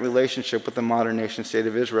 codependent relationship with the modern nation state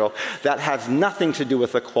of Israel that has nothing to do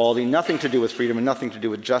with equality, nothing to do with freedom, and nothing to do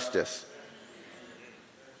with justice.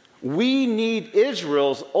 We need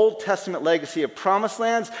Israel's Old Testament legacy of promised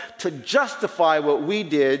lands to justify what we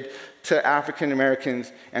did to African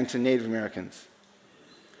Americans and to Native Americans.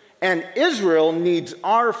 And Israel needs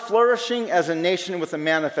our flourishing as a nation with a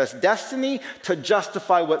manifest destiny to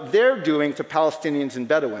justify what they're doing to Palestinians and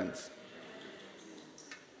Bedouins.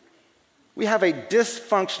 We have a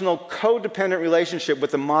dysfunctional, codependent relationship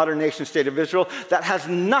with the modern nation state of Israel that has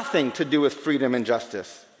nothing to do with freedom and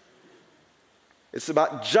justice. It's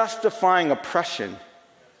about justifying oppression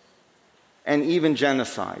and even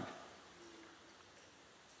genocide.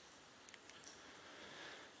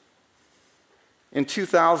 In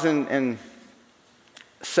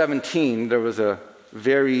 2017, there was a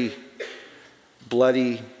very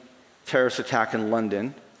bloody terrorist attack in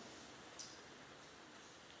London.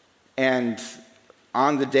 And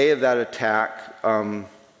on the day of that attack,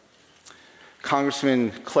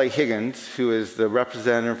 Congressman Clay Higgins, who is the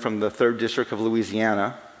representative from the 3rd District of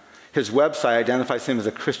Louisiana, his website identifies him as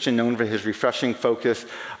a Christian known for his refreshing focus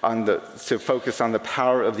on the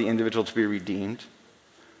power of the individual to be redeemed.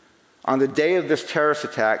 On the day of this terrorist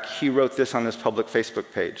attack, he wrote this on his public Facebook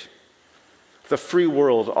page. The free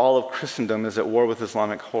world, all of Christendom, is at war with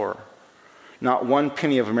Islamic horror. Not one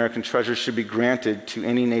penny of American treasure should be granted to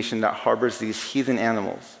any nation that harbors these heathen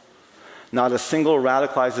animals. Not a single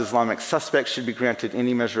radicalized Islamic suspect should be granted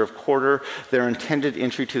any measure of quarter. Their intended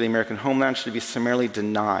entry to the American homeland should be summarily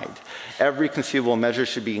denied. Every conceivable measure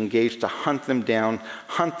should be engaged to hunt them down,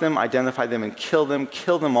 hunt them, identify them, and kill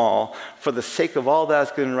them all. For the sake of all that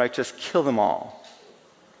is good and righteous, kill them all.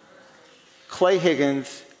 Clay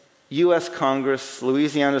Higgins, U.S. Congress,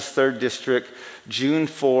 Louisiana's 3rd District, June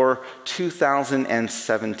 4,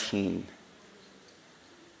 2017.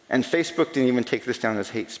 And Facebook didn't even take this down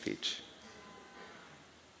as hate speech.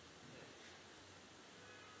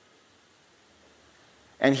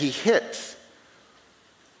 And he hits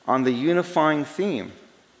on the unifying theme.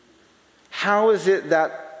 How is it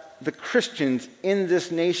that the Christians in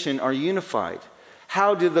this nation are unified?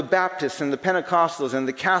 How do the Baptists and the Pentecostals and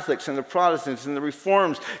the Catholics and the Protestants and the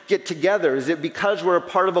Reforms get together? Is it because we're a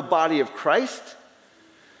part of a body of Christ?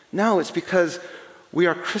 No, it's because we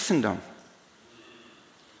are Christendom.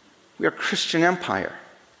 We are Christian empire.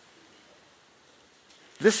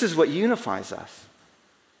 This is what unifies us.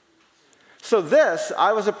 So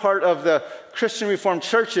I was a part of the Christian Reformed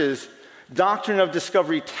Church's Doctrine of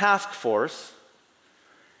Discovery task force.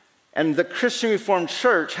 And the Christian Reformed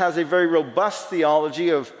Church has a very robust theology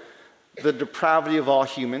of the depravity of all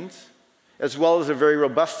humans, as well as a very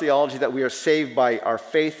robust theology that we are saved by our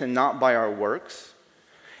faith and not by our works.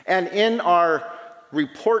 And in our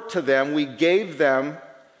report to them, we gave them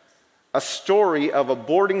a story of a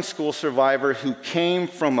boarding school survivor who came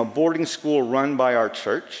from a boarding school run by our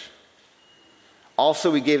church.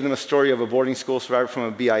 Also, we gave them a story of a boarding school survivor from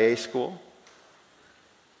a BIA school.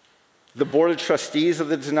 The board of trustees of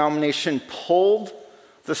the denomination pulled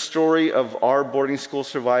the story of our boarding school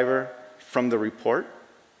survivor from the report.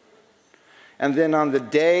 And then on the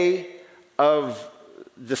day of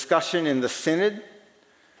discussion in the synod,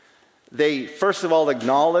 they first of all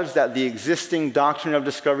acknowledged that the existing doctrine of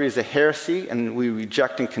discovery is a heresy, and we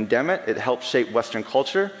reject and condemn it. It helped shape Western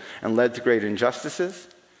culture and led to great injustices.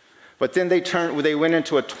 But then they went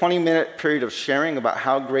into a 20-minute period of sharing about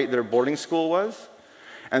how great their boarding school was.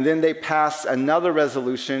 And then they passed another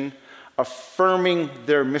resolution affirming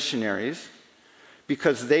their missionaries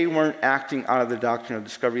because they weren't acting out of the doctrine of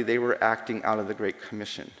discovery, they were acting out of the Great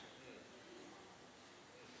Commission.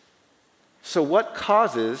 So what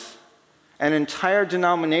causes an entire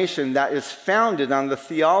denomination that is founded on the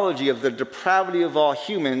theology of the depravity of all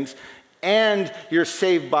humans and you're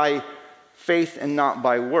saved by faith and not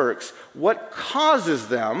by works, what causes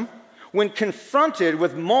them, when confronted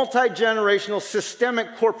with multi-generational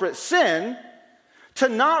systemic corporate sin, to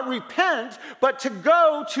not repent, but to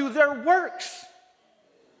go to their works?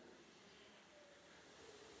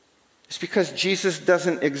 It's because Jesus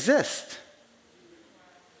doesn't exist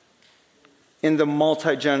in the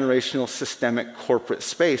multi-generational systemic corporate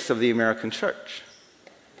space of the American church.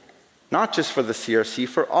 Not just for the CRC,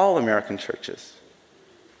 for all American churches.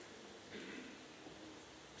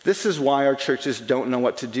 This is why our churches don't know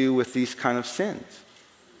what to do with these kind of sins.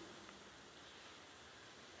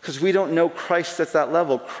 Because we don't know Christ at that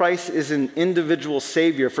level. Christ is an individual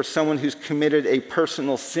Savior for someone who's committed a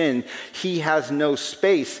personal sin. He has no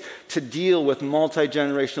space to deal with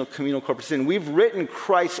multi-generational communal corporate sin. We've written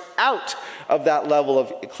Christ out of that level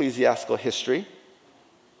of ecclesiastical history,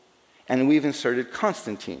 and we've inserted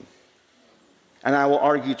Constantine. And I will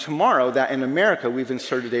argue tomorrow that in America we've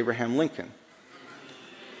inserted Abraham Lincoln.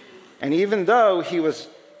 And even though he was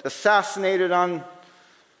assassinated on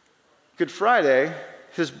Good Friday,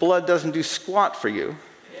 his blood doesn't do squat for you.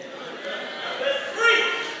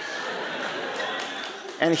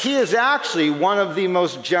 And he is actually one of the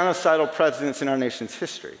most genocidal presidents in our nation's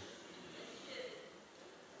history.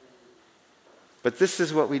 But this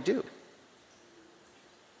is what we do.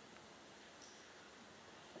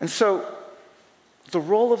 And so, the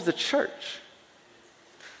role of the church.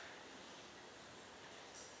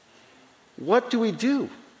 What do we do?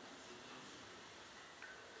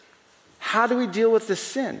 How do we deal with this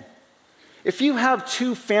sin? If you have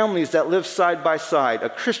two families that live side by side, a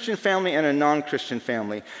Christian family and a non-Christian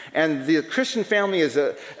family, and the Christian family is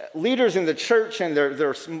leaders in the church and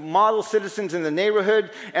they're model citizens in the neighborhood,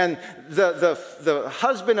 and the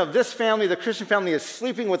husband of this family, the Christian family, is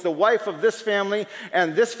sleeping with the wife of this family,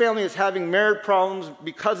 and this family is having marriage problems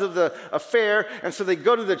because of the affair, and so they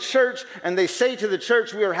go to the church and they say to the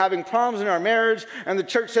church, we are having problems in our marriage, and the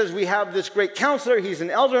church says, we have this great counselor, he's an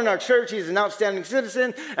elder in our church, he's an outstanding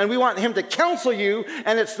citizen, and we want him to counsel you,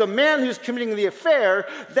 and it's the man who's committing the affair.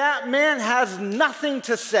 That man has nothing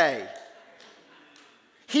to say.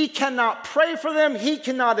 He cannot pray for them. He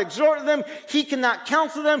cannot exhort them. He cannot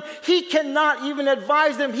counsel them. He cannot even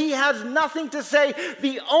advise them. He has nothing to say.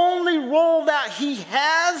 The only role that he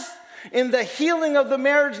has in the healing of the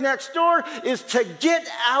marriage next door is to get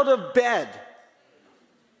out of bed.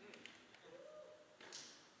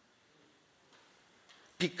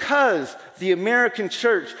 Because the American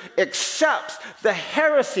church accepts the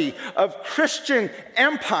heresy of Christian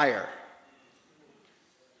empire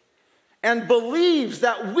and believes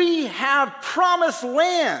that we have promised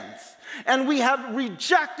lands, and we have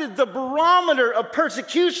rejected the barometer of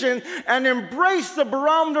persecution and embraced the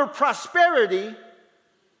barometer of prosperity,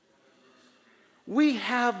 we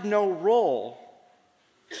have no role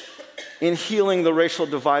in healing the racial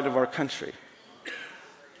divide of our country.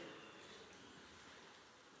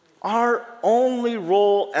 Our only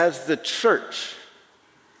role as the church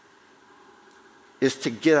is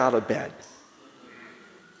to get out of bed.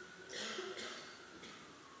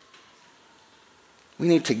 We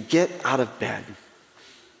need to get out of bed.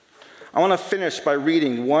 I want to finish by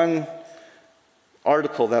reading one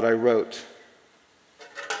article that I wrote.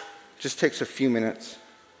 It just takes a few minutes.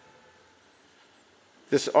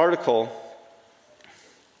 This article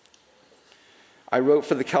I wrote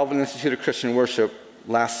for the Calvin Institute of Christian Worship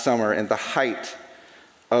last summer at the height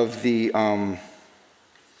of the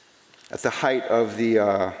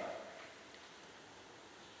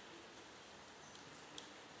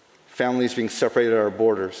families being separated at our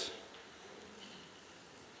borders.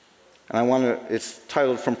 And it's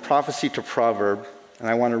titled From Prophecy to Proverb, and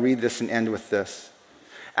I want to read this and end with this.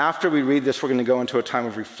 After we read this, we're going to go into a time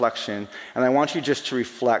of reflection, and I want you just to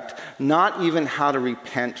reflect, not even how to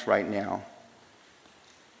repent right now,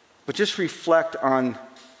 but just reflect on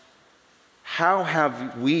how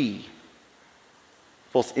have we,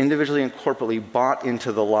 both individually and corporately, bought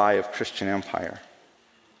into the lie of Christian empire.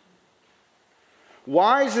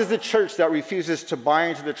 Wise is the church that refuses to buy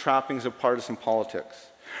into the trappings of partisan politics.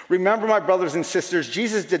 Remember, my brothers and sisters,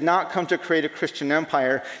 Jesus did not come to create a Christian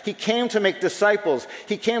empire. He came to make disciples.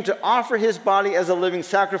 He came to offer his body as a living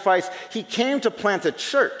sacrifice. He came to plant a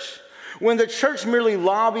church. When the church merely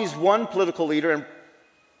lobbies one political leader and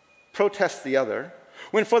protests the other,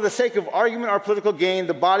 when for the sake of argument or political gain,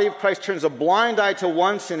 the body of Christ turns a blind eye to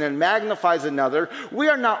one sin and magnifies another, we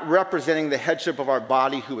are not representing the headship of our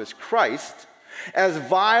body, who is Christ. As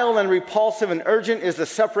vile and repulsive and urgent is the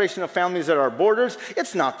separation of families at our borders,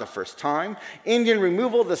 it's not the first time. Indian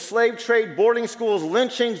removal, the slave trade, boarding schools,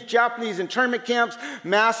 lynchings, Japanese internment camps,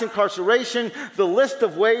 mass incarceration, the list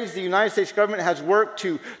of ways the United States government has worked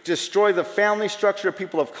to destroy the family structure of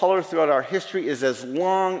people of color throughout our history is as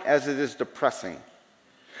long as it is depressing.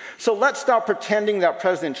 So let's stop pretending that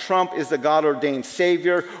President Trump is the God-ordained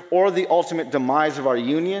savior or the ultimate demise of our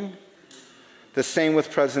union. The same with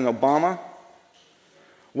President Obama.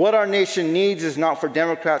 What our nation needs is not for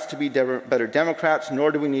Democrats to be better Democrats,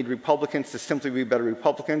 nor do we need Republicans to simply be better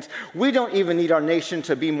Republicans. We don't even need our nation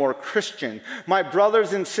to be more Christian. My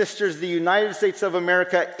brothers and sisters, the United States of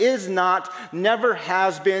America is not, never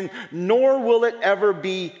has been, nor will it ever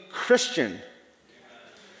be Christian.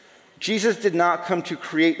 Jesus did not come to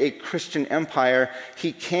create a Christian empire.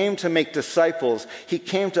 He came to make disciples. He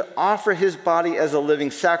came to offer his body as a living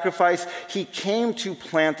sacrifice. He came to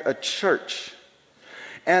plant a church.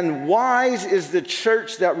 And wise is the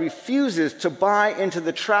church that refuses to buy into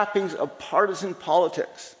the trappings of partisan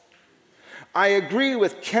politics. I agree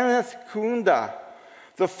with Kenneth Kaunda,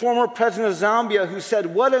 the former president of Zambia, who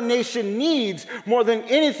said, what a nation needs more than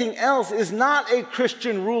anything else is not a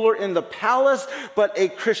Christian ruler in the palace, but a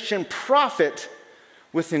Christian prophet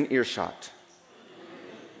within earshot.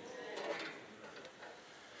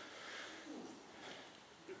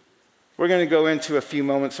 We're going to go into a few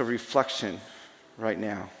moments of reflection right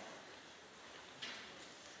now.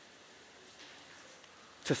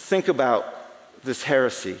 To think about this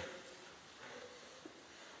heresy.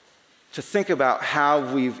 To think about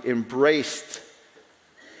how we've embraced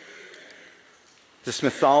this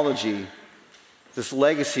mythology, this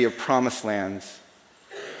legacy of promised lands,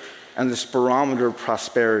 and this barometer of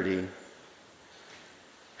prosperity,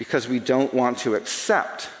 because we don't want to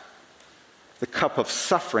accept the cup of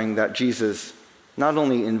suffering that Jesus not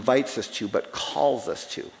only invites us to, but calls us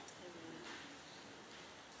to.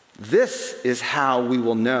 This is how we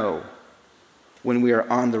will know when we are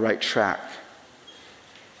on the right track,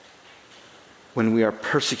 when we are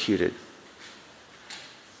persecuted,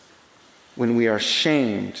 when we are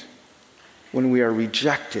shamed, when we are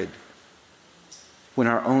rejected, when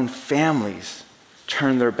our own families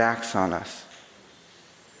turn their backs on us.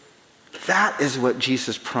 That is what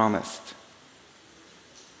Jesus promised.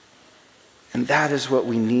 And that is what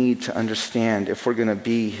we need to understand if we're going to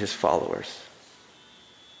be his followers.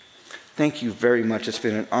 Thank you very much. It's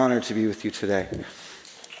been an honor to be with you today.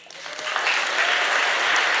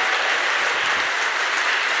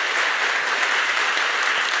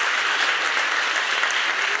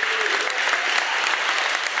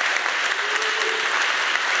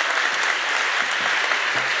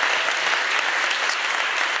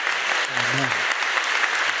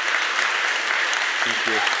 Thank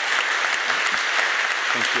you.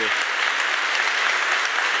 Thank you.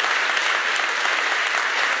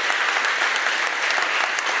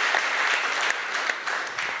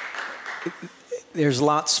 There's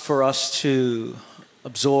lots for us to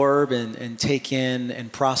absorb and take in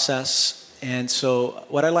and process. And so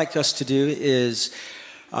what I'd like us to do is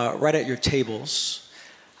right at your tables,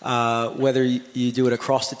 whether you do it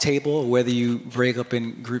across the table or whether you break up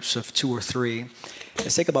in groups of 2 or 3,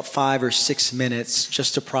 let's take about 5 or 6 minutes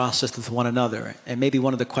just to process with one another. And maybe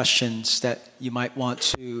one of the questions that you might want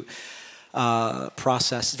to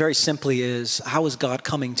process very simply is, how is God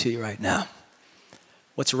coming to you right now?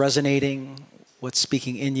 What's resonating? What's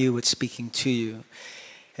speaking in you? What's speaking to you?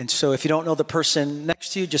 And so if you don't know the person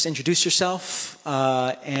next to you, just introduce yourself.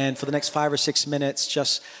 And for the next 5 or 6 minutes,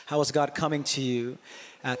 just how is God coming to you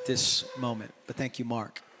at this moment? But thank you,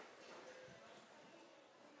 Mark.